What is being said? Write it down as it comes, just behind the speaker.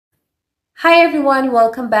Hi everyone,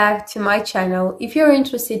 welcome back to my channel. If you're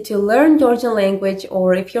interested to learn Georgian language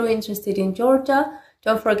or if you're interested in Georgia,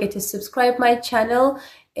 don't forget to subscribe my channel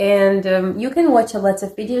and you can watch lots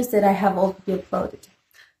of videos that I have already uploaded.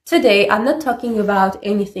 Today, I'm not talking about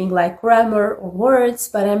anything like grammar or words,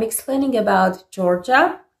 but I'm explaining about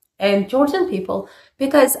Georgia and Georgian people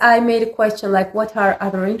because I made a question like what are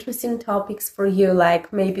other interesting topics for you,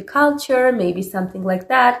 like maybe culture, maybe something like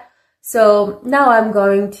that. So now I'm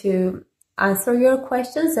going to answer your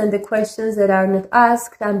questions, and the questions that are not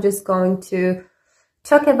asked, I'm just going to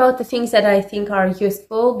talk about the things that I think are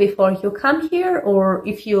useful before you come here or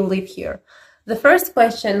if you live here. The first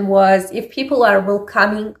question was if people are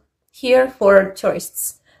welcoming here for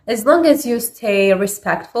tourists. As long as you stay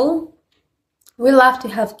respectful, we love to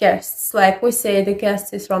have guests. Like we say, the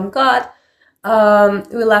guest is from God.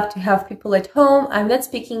 We love to have people at home. I'm not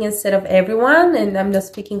speaking instead of everyone, and I'm not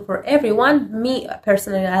speaking for everyone. Me,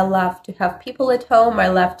 personally, I love to have people at home. I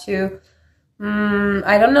love to,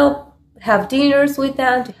 I don't know, have dinners with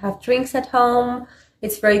them, to have drinks at home.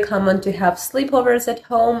 It's very common to have sleepovers at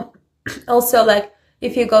home. Also, like,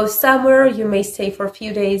 if you go somewhere, you may stay for a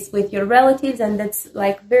few days with your relatives, and that's,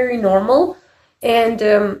 like, very normal.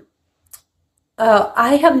 And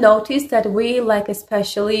I have noticed that we, like,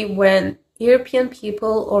 especially when European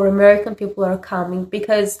people or American people are coming,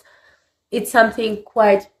 because it's something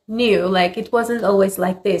quite new. Like, it wasn't always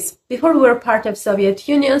like this. Before we were part of Soviet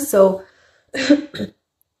Union, so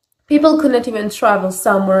people couldn't even travel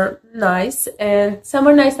somewhere nice. And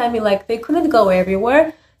somewhere nice, I mean, like, they couldn't go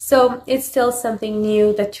everywhere. So it's still something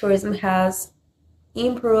new that tourism has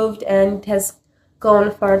improved and has gone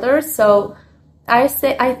further. So I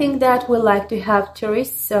think that we like to have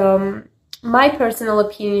tourists. My personal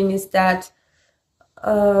opinion is that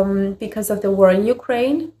because of the war in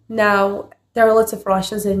Ukraine, now there are lots of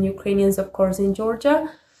Russians and Ukrainians, of course, in Georgia,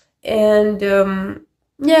 and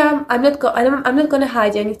yeah, I'm not gonna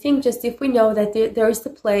hide anything. Just if we know that there is a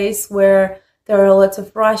place where there are lots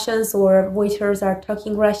of Russians or waiters are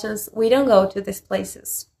talking Russians, we don't go to these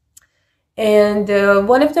places. And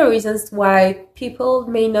one of the reasons why people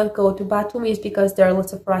may not go to Batumi is because there are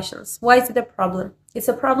lots of Russians. Why is it a problem? It's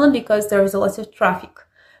a problem because there is a lot of traffic.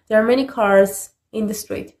 There are many cars in the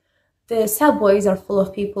street. The subways are full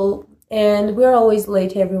of people, and we're always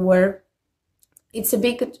late everywhere. It's a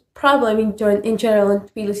big problem in general in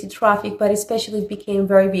Tbilisi traffic, but especially it became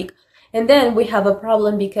very big. And then we have a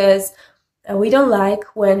problem because we don't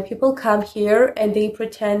like when people come here and they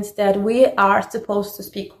pretend that we are supposed to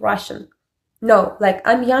speak Russian. No, like,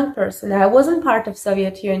 I'm a young person. I wasn't part of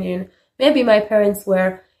Soviet Union. Maybe my parents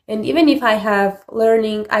were. And even if I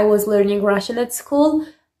was learning Russian at school,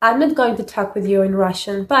 I'm not going to talk with you in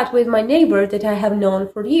Russian. But with my neighbor that I have known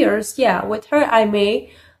for years, yeah, with her I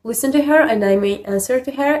may listen to her and I may answer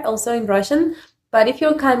to her also in Russian. But if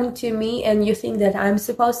you're coming to me and you think that I'm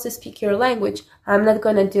supposed to speak your language, I'm not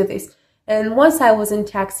going to do this. And once I was in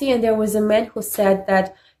taxi and there was a man who said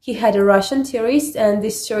that he had a Russian tourist, and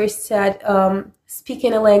this tourist said, speak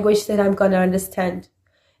in a language that I'm going to understand.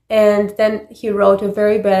 And then he wrote a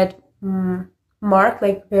very bad mark,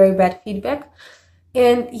 like very bad feedback.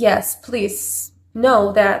 And yes, please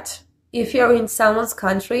know that if you're in someone's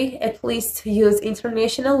country, at least use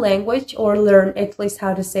international language or learn at least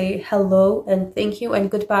how to say hello and thank you and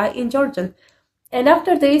goodbye in Georgian. And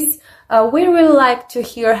after this, we really like to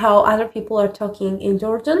hear how other people are talking in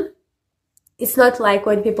Georgian. It's not like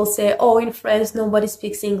when people say, oh, in France, nobody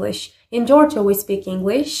speaks English. In Georgia, we speak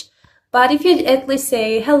English. But if you at least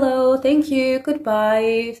say, hello, thank you,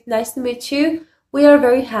 goodbye, nice to meet you, we are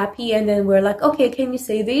very happy. And then we're like, okay, can you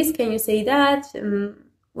say this? Can you say that?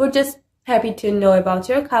 We're just happy to know about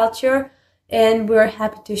your culture. And we're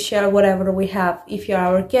happy to share whatever we have. If you're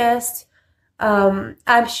our guest,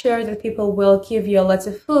 I'm sure that people will give you lots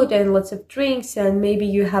of food and lots of drinks. And maybe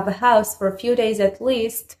you have a house for a few days at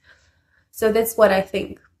least. So that's what I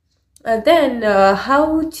think. And then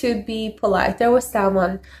how to be polite. There was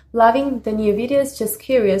someone loving the new videos, just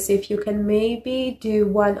curious if you can maybe do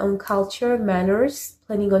one on culture, manners,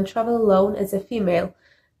 planning on travel alone as a female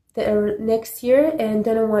next year, and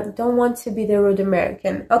don't want to be the rude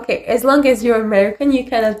American. Okay, as long as you're American, you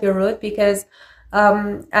cannot be rude, because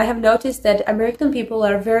I have noticed that American people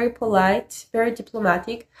are very polite, very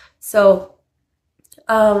diplomatic. So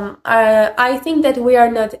I think that we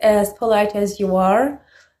are not as polite as you are,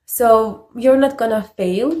 so you're not gonna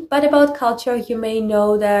fail. But about culture, you may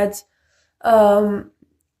know that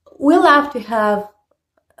we love to have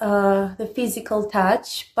the physical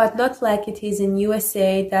touch, but not like it is in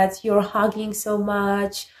USA that you're hugging so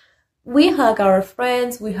much. We hug our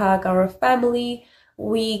friends, we hug our family,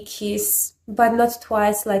 we kiss, but not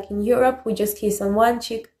twice like in Europe. We just kiss on one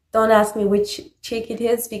cheek. Don't ask me which cheek it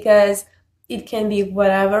is because it can be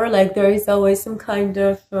whatever. Like there is always some kind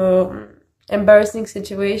of embarrassing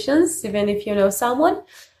situations, even if you know someone.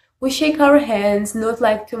 We shake our hands, not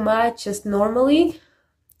like too much, just normally.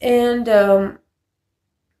 And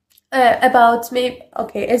about maybe,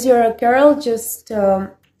 okay, as you're a girl, just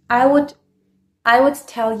I would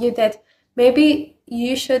tell you that maybe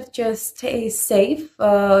you should just stay safe.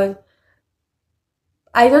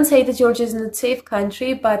 I don't say that Georgia is not a safe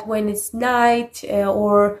country, but when it's night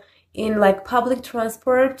or in like public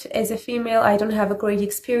transport, as a female, I don't have a great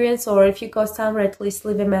experience. Or if you go somewhere, at least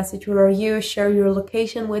leave a message or you share your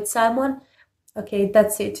location with someone. Okay,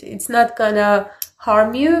 that's it. It's not gonna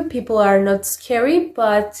harm you. People are not scary,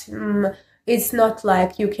 but it's not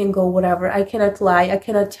like you can go whatever. I cannot lie. I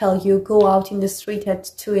cannot tell you go out in the street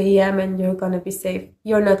at 2 a.m. and you're gonna be safe.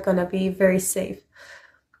 You're not gonna be very safe.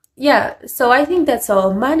 Yeah, so I think that's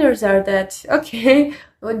all. Manners are that, okay,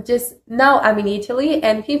 just now I'm in Italy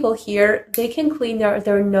and people here, they can clean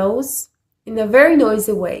their nose in a very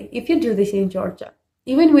noisy way. If you do this in Georgia,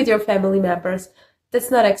 even with your family members,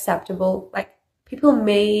 that's not acceptable. Like, people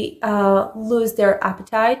may lose their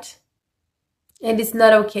appetite and it's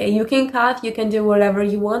not okay. You can cough, you can do whatever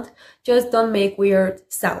you want, just don't make weird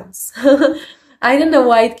sounds. I don't know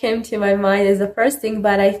why it came to my mind as the first thing,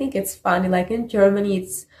 but I think it's funny. Like in Germany,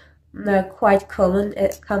 it's quite common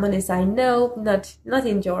as I know, not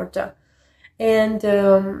in Georgia. And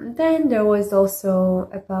then there was also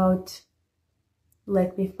about,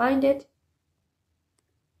 let me find it.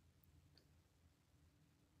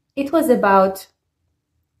 It was about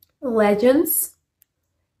legends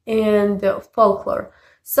and folklore.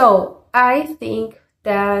 So I think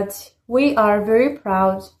that we are very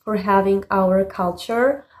proud for having our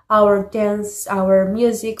culture, our dance, our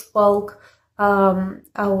music, folk,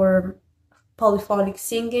 our polyphonic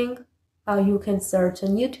singing. You can search on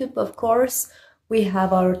YouTube, of course. We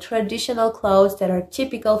have our traditional clothes that are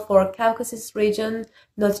typical for Caucasus region,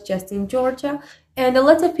 not just in Georgia. And a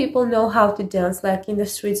lot of people know how to dance, like in the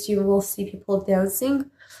streets you will see people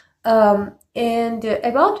dancing. And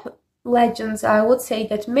about legends, I would say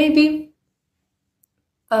that maybe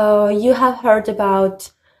you have heard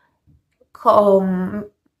about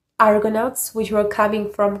Argonauts, which were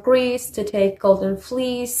coming from Greece to take golden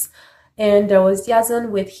fleece. And there was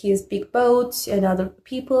Jason with his big boat and other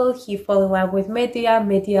people. He fell in love with Medea.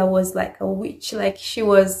 Medea was like a witch, like she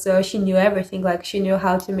knew everything, like she knew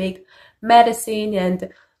how to make medicine, and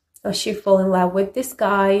she fell in love with this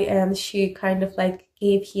guy and she kind of like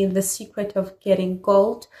gave him the secret of getting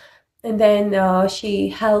gold. And then she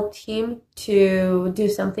helped him to do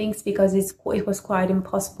some things because it was quite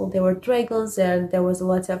impossible. There were dragons and there was a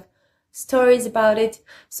lot of stories about it.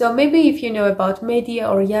 So maybe if you know about Medea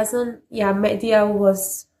or Jason, yeah, Medea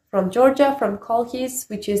was from Georgia, from Kolchis,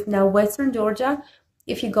 which is now Western Georgia.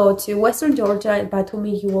 If you go to Western Georgia in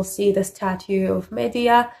Batumi, you will see the statue of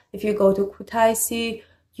Medea. If you go to Kutaisi,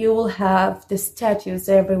 you will have the statues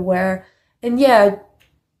everywhere. And yeah,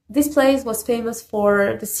 this place was famous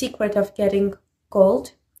for the secret of getting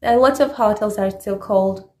gold. And lots of hotels are still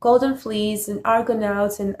called Golden Fleece and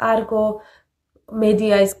Argonauts and Argo.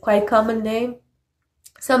 Medea is quite common name.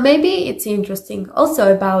 So maybe it's interesting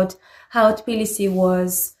also about how Tbilisi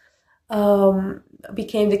was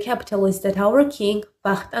became the capital, is that our king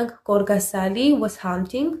Vahtank Gorgasali was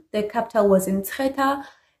hunting. The capital was in Tcheta,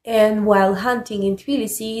 and while hunting in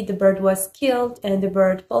Tbilisi, the bird was killed and the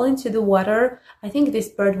bird fell into the water. I think this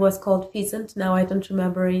bird was called pheasant, now I don't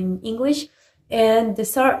remember in English. And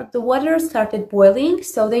the water started boiling,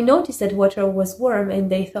 so they noticed that water was warm and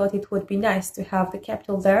they thought it would be nice to have the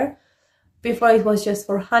capital there. Before it was just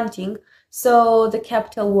for hunting. So the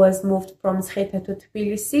capital was moved from Tcheta to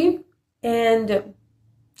Tbilisi, and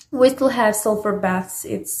we still have sulfur baths.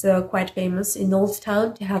 It's quite famous in Old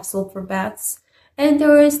Town to have sulfur baths. And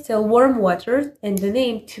there is still warm water, and the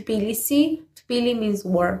name Tbilisi, Tbili means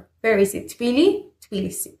warm. Where is it? Tbili?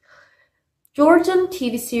 Tbilisi. Georgian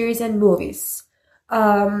TV series and movies.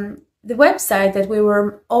 The website that we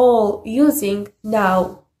were all using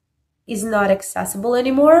now is not accessible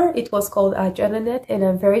anymore. It was called Ajananet, and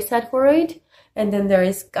I'm very sad for it. And then there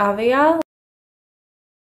is Gavia.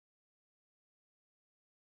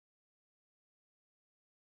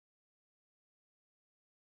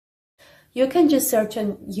 You can just search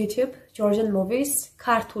on YouTube Georgian movies,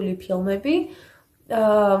 Kartuli filmebi.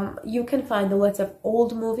 You can find a lot of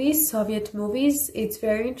old movies, Soviet movies. It's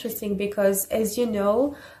very interesting because, as you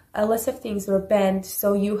know, lots of things were banned,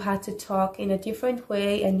 so you had to talk in a different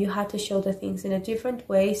way and you had to show the things in a different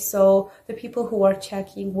way, so the people who are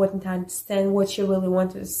checking wouldn't understand what you really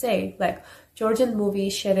wanted to say. Like Georgian movie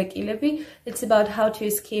შერეკილები, it's about how to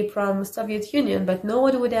escape from Soviet Union, but no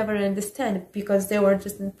one would ever understand because they were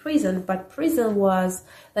just in prison, but prison was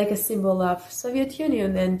like a symbol of Soviet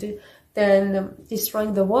Union, and then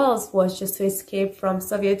destroying the walls was just to escape from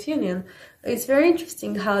Soviet Union. It's very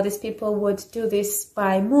interesting how these people would do this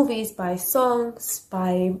by movies, by songs,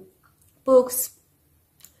 by books.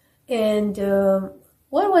 And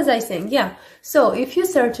what was I saying? Yeah, so if you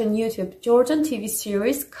search on YouTube Georgian TV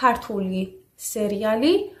series ქართული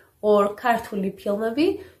seriali or ქართული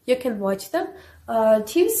ფილმები, you can watch them.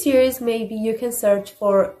 TV series, maybe you can search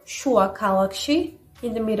for შუა ქალაქში,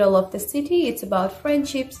 in the middle of the city. It's about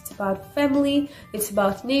friendships, it's about family, it's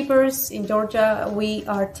about neighbors. In Georgia, we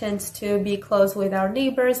tend to be close with our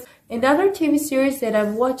neighbors. Another TV series that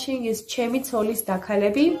I'm watching is ჩემი ცოლის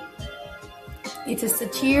დაქალები. It's a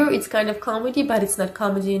satire, it's kind of comedy, but it's not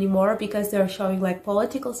comedy anymore because they're showing like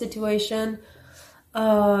political situation.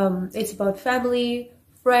 It's about family,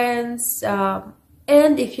 friends,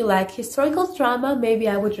 and if you like historical drama, maybe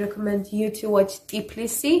I would recommend you to watch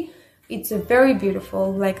Tiflisi. It's a very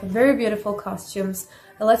beautiful, like very beautiful costumes,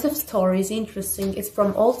 a lot of stories, interesting. It's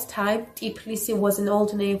from old time. Tiflisi was an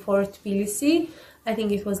old name for Tbilisi. I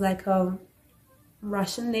think it was like a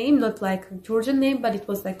Russian name, not like a Georgian name, but it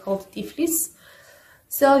was like called Tiflis.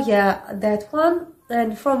 So yeah, that one.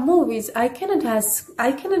 And from movies, I cannot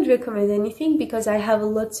recommend anything because I have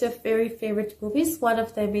lots of very favorite movies. One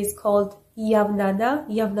of them is called Iyawnanam,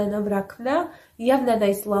 hქმნა. Iyawnanam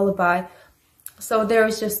is lullaby. So there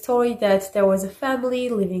is a story that there was a family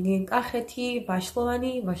living in კახეთი,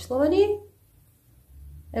 Vashlovani.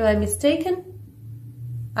 Am I mistaken?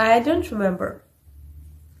 I don't remember.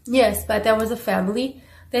 Yes, but there was a family.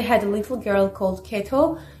 They had a little girl called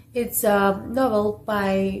Keto. It's a novel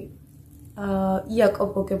by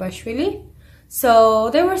Iakov Bogabashvili. So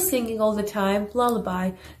they were singing all the time,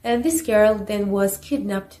 lullaby, and this girl then was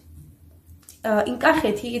kidnapped. In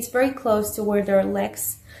Kacheti, it's very close to where there are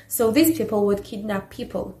lakes, so these people would kidnap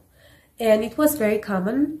people, and it was very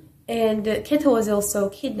common, and Keto was also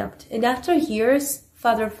kidnapped. And after years,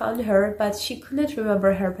 father found her, but she couldn't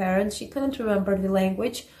remember her parents, she couldn't remember the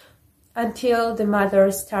language, until the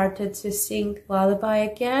mother started to sing lullaby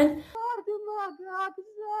again.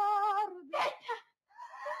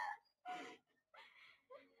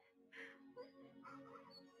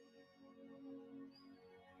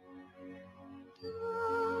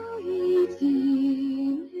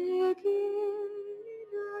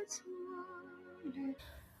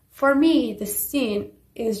 For me, the scene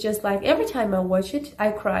is just like every time I watch it,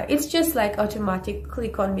 I cry. It's just like automatic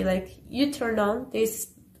click on me, like you turn on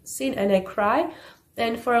this scene and I cry.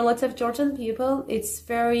 And for a lot of Georgian people, it's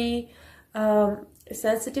very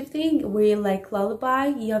sensitive thing. We like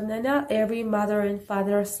lullaby, Iyawnanam. Every mother and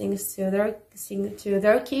father sings to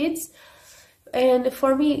their kids. And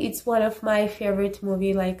for me, it's one of my favorite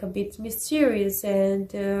movie, like a bit mysterious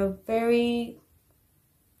and very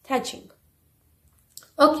touching.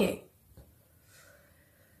 Okay,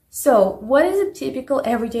 so what is a typical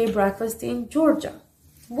everyday breakfast in Georgia?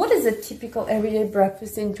 What is a typical everyday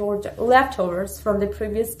breakfast in Georgia? Leftovers from the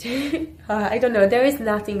previous day. I don't know, there is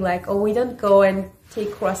nothing like, oh, we don't go and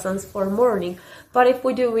take croissants for morning. But if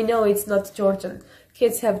we do, we know it's not Georgian.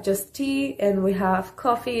 Kids have just tea and we have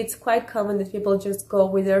coffee. It's quite common that people just go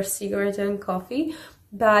with their cigarette and coffee.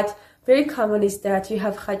 But very common is that you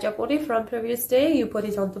have khachapuri from previous day, you put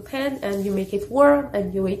it on the pan and you make it warm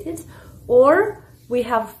and you eat it. Or we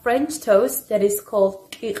have French toast that is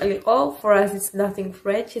called qiqliqo. For us, it's nothing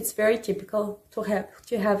French. It's very typical to have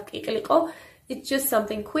qiqliqo. It's just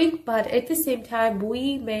something quick, but at the same time,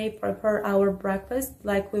 we may prepare our breakfast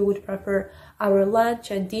like we would prepare our lunch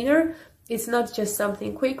and dinner. It's not just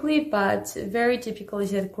something quickly, but very typical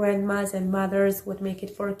is that grandmas and mothers would make it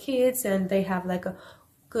for kids and they have like a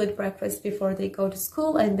good breakfast before they go to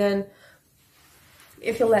school. And then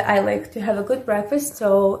I like to have a good breakfast,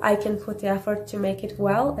 so I can put the effort to make it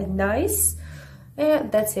well and nice. And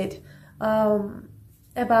that's it.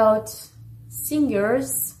 About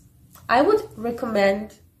singers, I would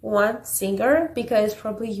recommend one singer because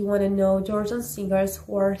probably you want to know Georgian singers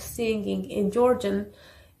who are singing in Georgian.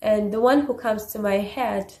 And the one who comes to my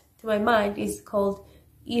head, to my mind, is called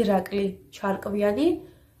Irakli Charkovyan.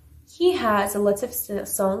 He has a lot of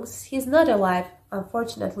songs. He's not alive,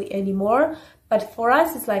 unfortunately, anymore. But for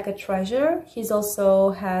us, it's like a treasure. He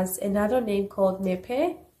also has another name called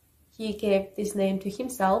Nepe. He gave this name to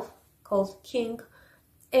himself, called King.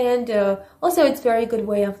 And also, it's a very good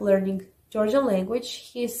way of learning Georgian language.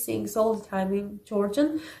 He sings all the time in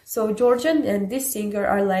Georgian. So Georgian and this singer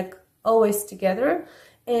are like always together.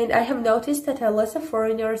 And I have noticed that a lot of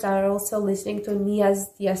foreigners are also listening to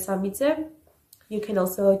Niyaz Diasamidze. You can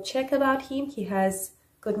also check about him. He has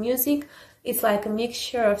good music. It's like a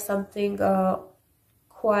mixture of something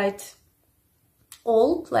quite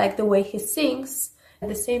old, like the way he sings. At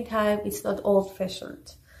the same time, it's not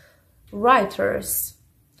old-fashioned. Writers.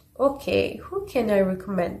 Okay, who can I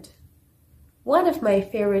recommend? One of my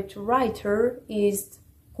favorite writer is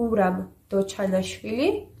Guram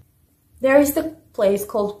Dochanashvili. There is the place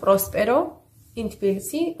called Prospero in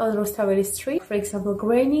Tbilisi on Rustaveli Street. For example,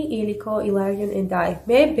 Granny, Iliko, Ilarion, and I.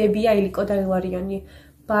 Me, Bebia, Iliko, da Ilarioni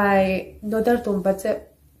by Nodar Dumbadze.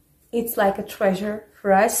 It's like a treasure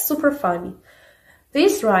for us, super funny.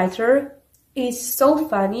 This writer is so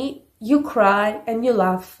funny. You cry and you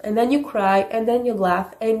laugh, and then you cry and then you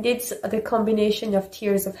laugh, and it's the combination of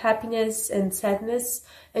tears of happiness and sadness,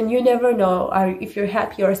 and you never know if you're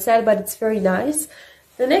happy or sad, but it's very nice.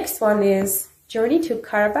 The next one is Journey to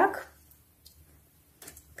Karabakh.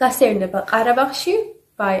 Gasernepa Qarabağში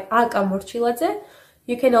by Aka Murchiladze.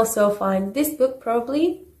 You can also find this book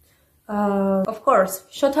probably. Of course,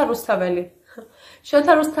 Shota Rustaveli.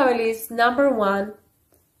 Shota Rustaveli is #1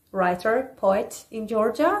 writer, poet in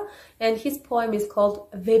Georgia, and his poem is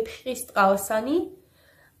called Vepxis Tqavsani.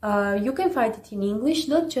 You can find it in English,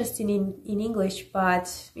 not just in English,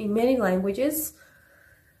 but in many languages.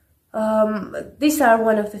 These are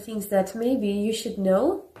one of the things that maybe you should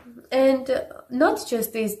know. And not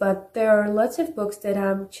just this, but there are lots of books that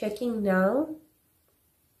I'm checking now.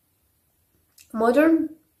 Modern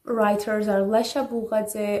writers are Lesha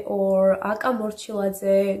Bugadze or Aka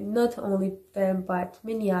Morchiladze, not only them, but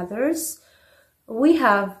many others. We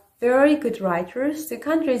have very good writers. The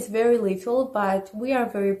country is very little, but we are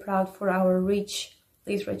very proud for our rich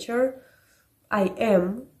literature. I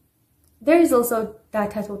am. There is also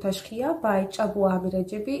Data Totashkia by Chabu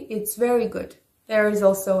Amirajebi. It's very good. There is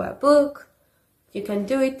also a book. You can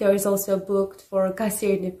do it. There is also a book for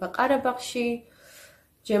Gasernepa Qarabağში.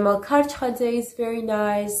 Jemal Karchkhadze is very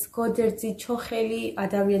nice. Goderzi Chokheli,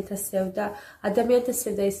 Adamianta Sevda. Adamianta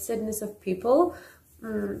Sevda is sadness of people.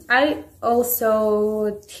 I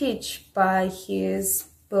also teach by his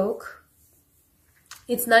book.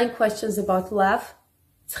 It's 9 questions about love.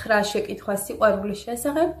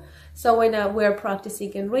 So when we're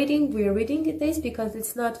practicing and reading, we're reading this because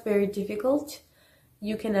it's not very difficult.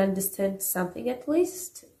 You can understand something at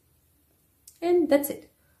least. And that's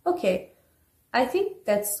it. Okay. I think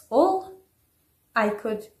that's all I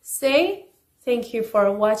could say. Thank you for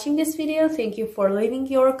watching this video. Thank you for leaving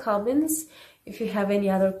your comments. If you have any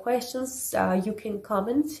other questions, you can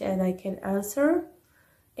comment and I can answer.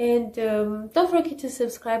 And don't forget to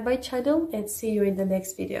subscribe my channel and see you in the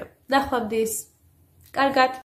next video. Nakhwamdis. Kargat.